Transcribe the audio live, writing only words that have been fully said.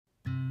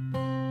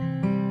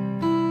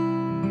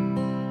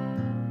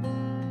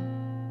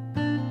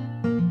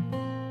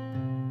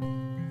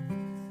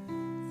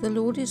The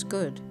Lord is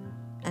good,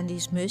 and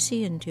His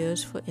mercy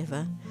endures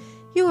forever.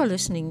 You are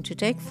listening to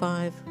Take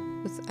 5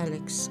 with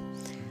Alex.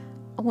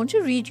 I want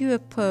to read you a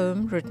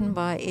poem written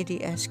by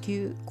Eddie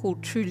Askew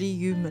called Truly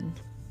Human.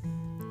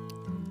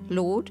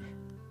 Lord,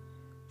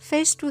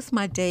 faced with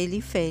my daily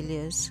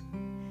failures,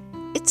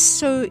 it's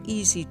so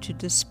easy to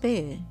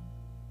despair,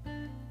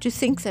 to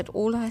think that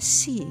all I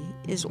see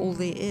is all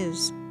there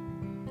is,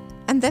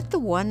 and that the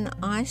one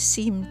I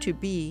seem to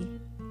be,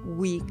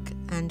 weak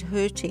and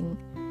hurting,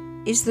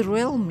 is the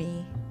real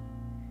me.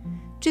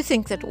 To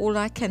think that all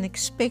I can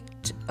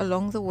expect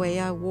along the way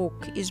I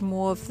walk is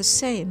more of the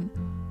same.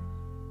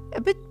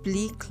 A bit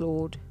bleak,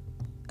 Lord,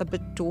 a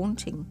bit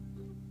daunting.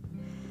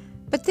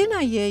 But then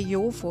I hear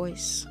your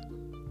voice,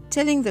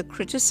 telling the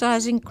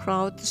criticizing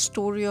crowd the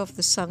story of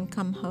the son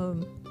come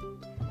home.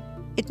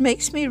 It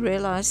makes me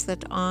realize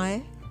that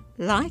I,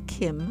 like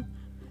him,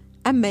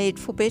 am made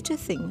for better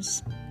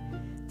things.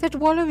 That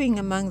wallowing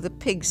among the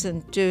pigs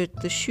and dirt,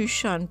 the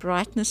shoeshine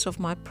brightness of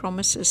my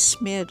promises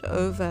smeared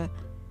over,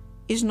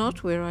 is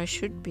not where I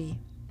should be.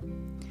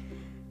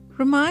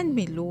 Remind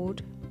me,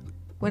 Lord,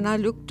 when I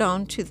look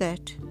down to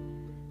that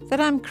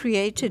I'm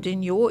created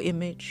in your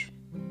image,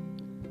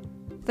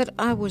 that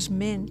I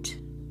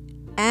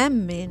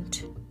am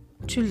meant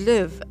to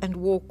live and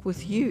walk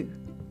with you,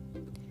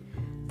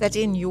 that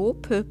in your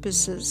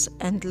purposes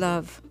and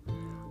love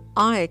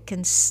I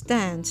can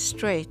stand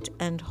straight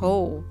and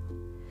whole,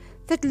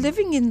 that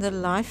living in the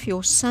life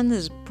your Son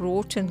has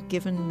brought and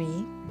given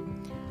me,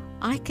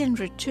 I can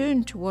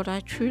return to what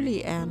I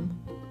truly am,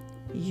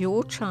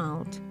 your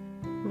child,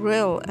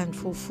 real and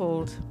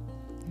fulfilled.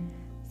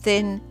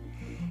 Then,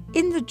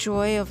 in the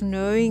joy of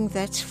knowing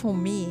that's for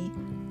me,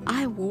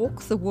 I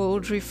walk the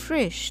world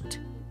refreshed,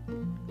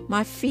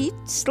 my feet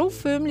still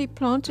firmly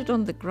planted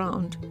on the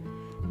ground,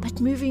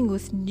 but moving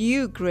with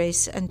new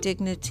grace and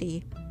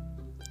dignity.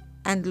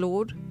 And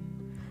Lord,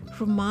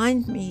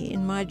 remind me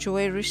in my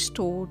joy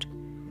restored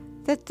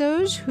that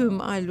those whom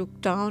I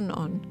look down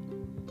on,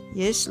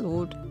 yes,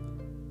 Lord,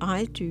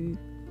 I do,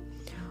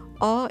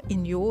 are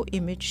in your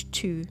image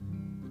too.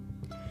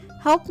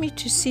 Help me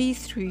to see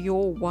through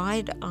your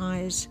wide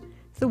eyes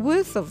the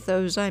worth of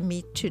those I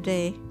meet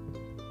today.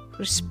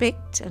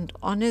 Respect and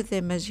honor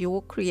them as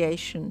your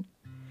creation,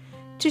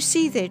 to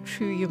see their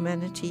true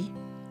humanity,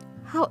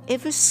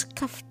 however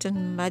scuffed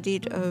and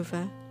muddied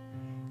over,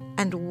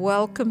 and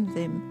welcome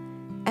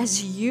them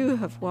as you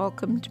have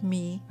welcomed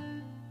me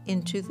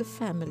into the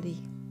family.